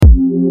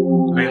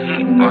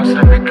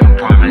a big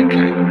compartment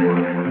cake.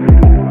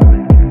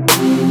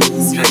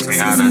 Check me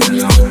out of the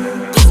zone.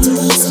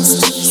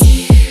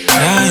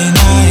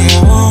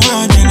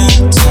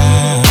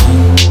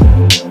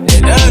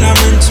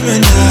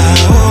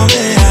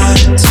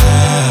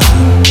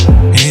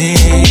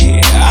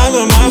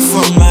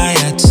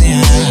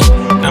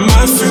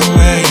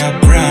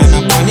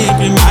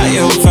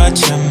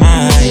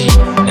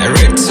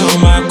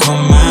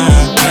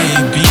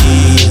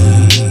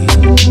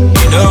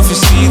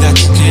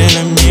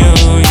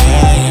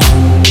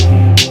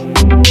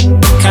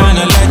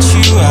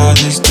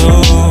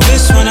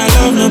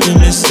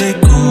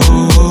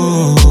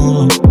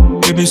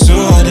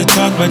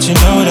 But you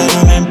know that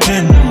I'm in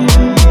pain.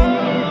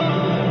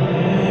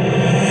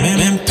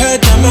 Memp3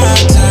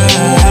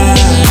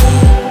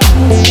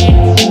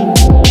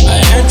 I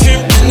am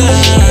dreaming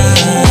now.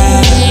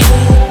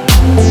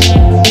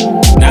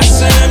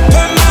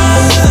 Sempre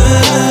mais.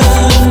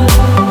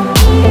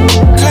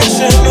 Catch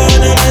him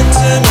on a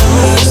mental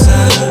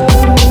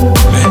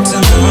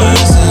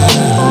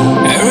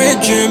every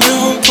dream you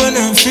put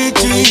on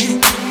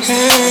 50.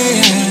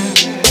 Hey,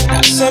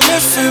 that's a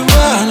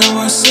everyone I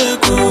was so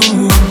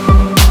good.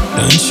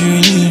 Don't you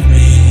leave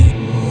me.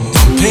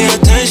 Don't pay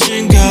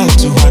attention, girl,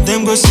 to what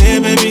them go say,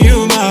 baby,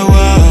 you my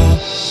world.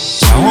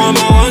 I want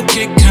my one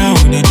kick count.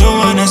 They don't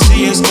wanna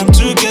see us come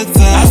together.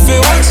 I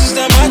feel what is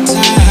the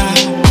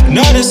matter?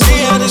 No, they see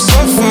how they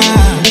suffer.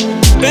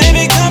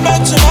 Baby, come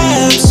back to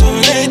my arms, so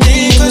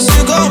lady, cause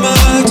you got my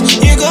heart,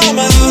 you got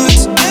my heart.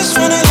 This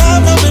one I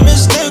love, no be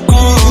mistake,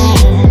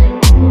 oh.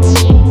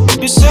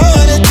 Be so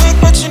hard to talk,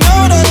 but you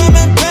know that I'm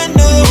in pain,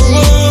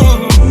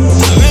 oh.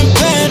 I'm in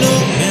pain, oh.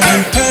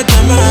 Memp3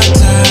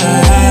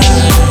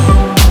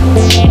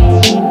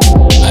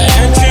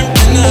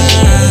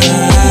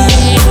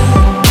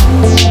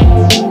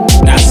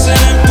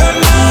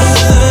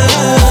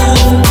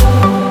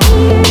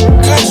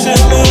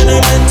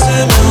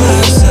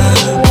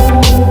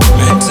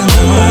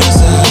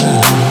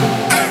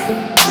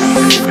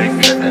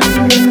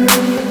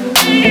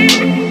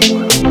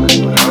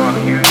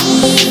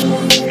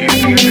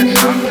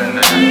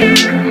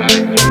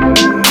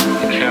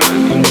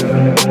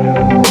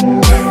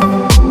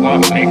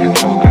 What make it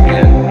so good?